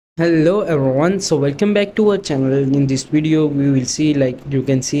Hello everyone, so welcome back to our channel. In this video we will see, like you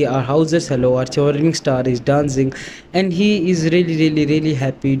can see, our Hauser Cello, our charming star, is dancing and he is really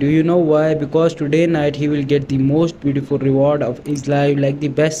happy. Do you know why? Because today night he will get the most beautiful reward of his life, like the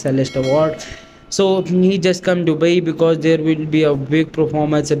best cellist award. So he just come Dubai because there will be a big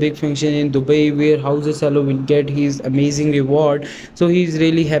performance, a big function in Dubai where Hauser Cello will get his amazing reward. So he's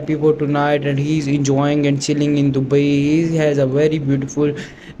really happy for tonight and he's enjoying and chilling in Dubai. He has a very beautiful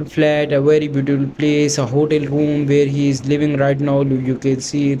flat, a very beautiful place, a hotel room where he is living right now. You can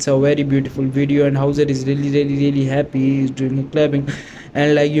see it's a very beautiful video and Hauser is really happy. He's doing clapping,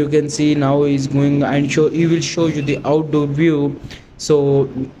 and like you can see now he's going and he will show you the outdoor view. So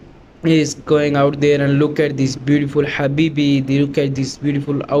is going out there and look at this beautiful Habibi. They look at this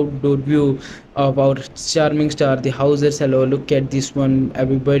beautiful outdoor view of our charming star, the Hauser Cello. Look at this one,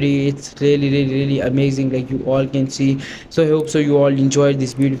 everybody. It's really amazing, like you all can see. So I hope so you all enjoyed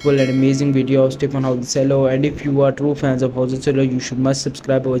this beautiful and amazing video of Stjepan Hauser Cello. And if you are true fans of Hauser Cello, you should must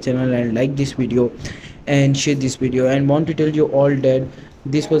subscribe our channel and like this video and share this video. And want to tell you all that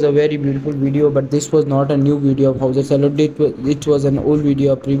this was a very beautiful video, but this was not a new video of Hauser Cello. It was an old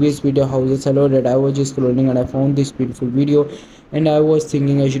video, a previous video of Hauser Cello, that I was just scrolling and I found this beautiful video, and I was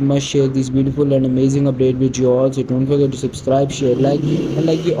thinking I should must share this beautiful and amazing update with you all. So don't forget to subscribe, share, like. And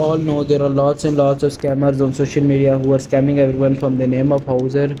like you all know, there are lots and lots of scammers on social media who are scamming everyone from the name of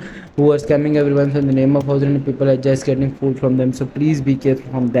Hauser, and people are just getting fooled from them. So please be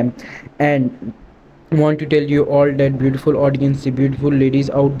careful from them. And want to tell you all that beautiful audience, the beautiful ladies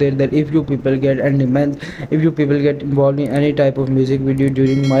out there, that if you people get and demand, if you people get involved in any type of music video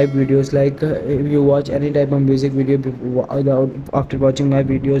during my videos, like if you watch any type of music video after watching my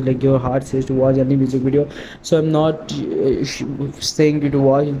videos, like your heart says to watch any music video. So I'm not saying you to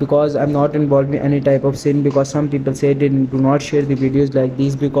watch it because I'm not involved in any type of sin, because some people say they do not share the videos like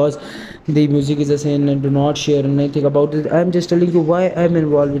these because the music is a sin, and do not share anything about it. I'm just telling you why I'm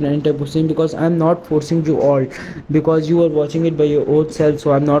involved in any type of sin, because I'm not forcing you all, because you are watching it by your own self.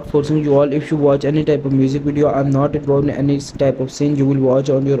 So I'm not forcing you all. If you watch any type of music video, I'm not involved in any type of sin. You will watch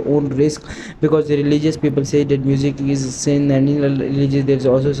on your own risk, because the religious people say that music is sin, and in religious there's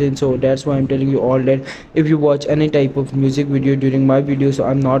also sin. So that's why I'm telling you all that if you watch any type of music video during my video, so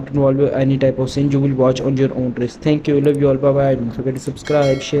I'm not involved with any type of sin. You will watch on your own risk. Thank you, love you all, bye bye. Don't forget to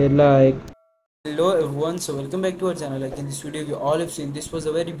subscribe, share, like. Hello everyone, so welcome back to our channel. Like in this video you all have seen, this was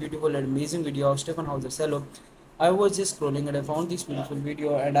a very beautiful and amazing video of Stjepan Hauser Cello. I was just scrolling and I found this beautiful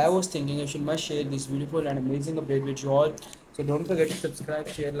video, and I was thinking I should must share this beautiful and amazing update with you all. So don't forget to subscribe,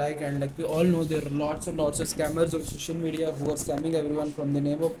 share, like. And like we all know, there are lots and lots of scammers on social media who are scamming everyone from the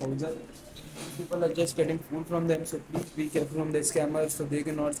name of Hauser. People are just getting fooled from them, so please be careful from the scammers so they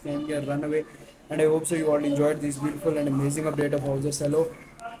cannot scam you or run away. And I hope so you all enjoyed this beautiful and amazing update of Hauser Cello.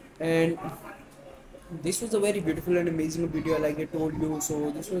 And this was a very beautiful and amazing video, like I told you.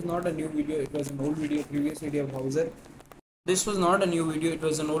 So this was not a new video, it was an old video, previous video of Hauser. This was not a new video, it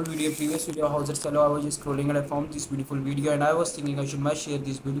was an old video, previous video of Hauser Cello. I was just scrolling and I found this beautiful video, and I was thinking I should must share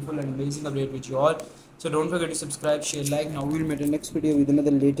this beautiful and amazing update with you all. So don't forget to subscribe, share, like. Now we'll meet in the next video with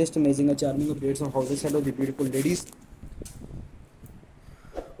another latest amazing and charming updates of Hauser Cello, the beautiful ladies.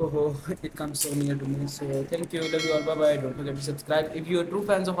 Oh, it comes so near to me. So thank you, love you all, bye bye. Don't forget to subscribe. If you are true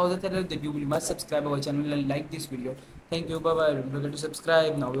fans of Hauser Cello, then you will must subscribe our channel and like this video. Thank you, bye bye. Don't forget to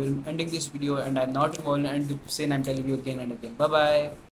subscribe. Now we're ending this video, and I'm not involved and saying I'm telling you again and again. Bye bye.